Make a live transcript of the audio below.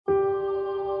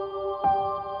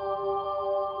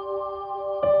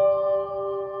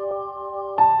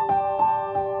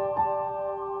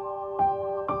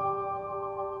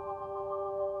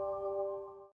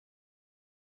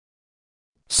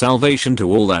salvation to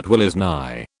all that will is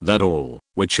nigh, that all,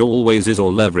 which always is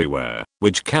all everywhere,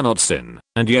 which cannot sin,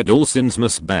 and yet all sins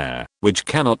must bear, which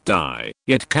cannot die,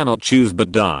 yet cannot choose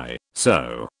but die,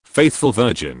 so, faithful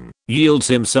Virgin, yields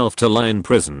himself to lie in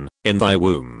prison, in thy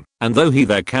womb, and though he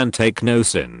there can take no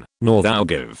sin, nor thou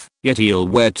give, yet he'll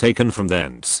were taken from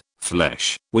thence,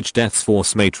 flesh, which death's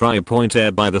force may try point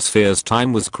ere by the sphere's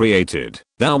time was created,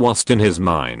 thou wast in his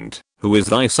mind, who is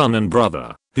thy son and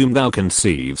brother, whom thou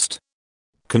conceived,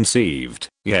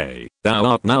 yea, thou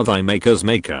art now thy maker's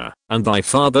maker, and thy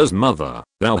father's mother,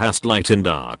 thou hast light in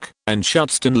dark, and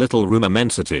shut'st in little room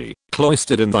immensity,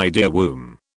 cloistered in thy dear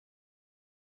womb.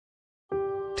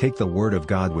 Take the Word of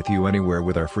God with you anywhere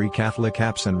with our free Catholic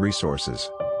apps and resources.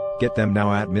 Get them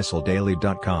now at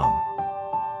missaldaily.com.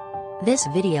 This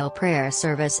video prayer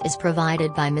service is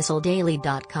provided by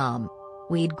missaldaily.com.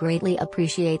 We'd greatly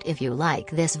appreciate if you like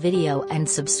this video and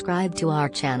subscribe to our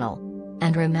channel.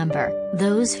 And remember,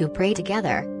 those who pray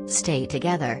together, stay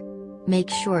together. Make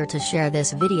sure to share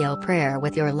this video prayer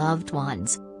with your loved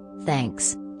ones.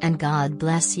 Thanks, and God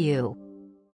bless you.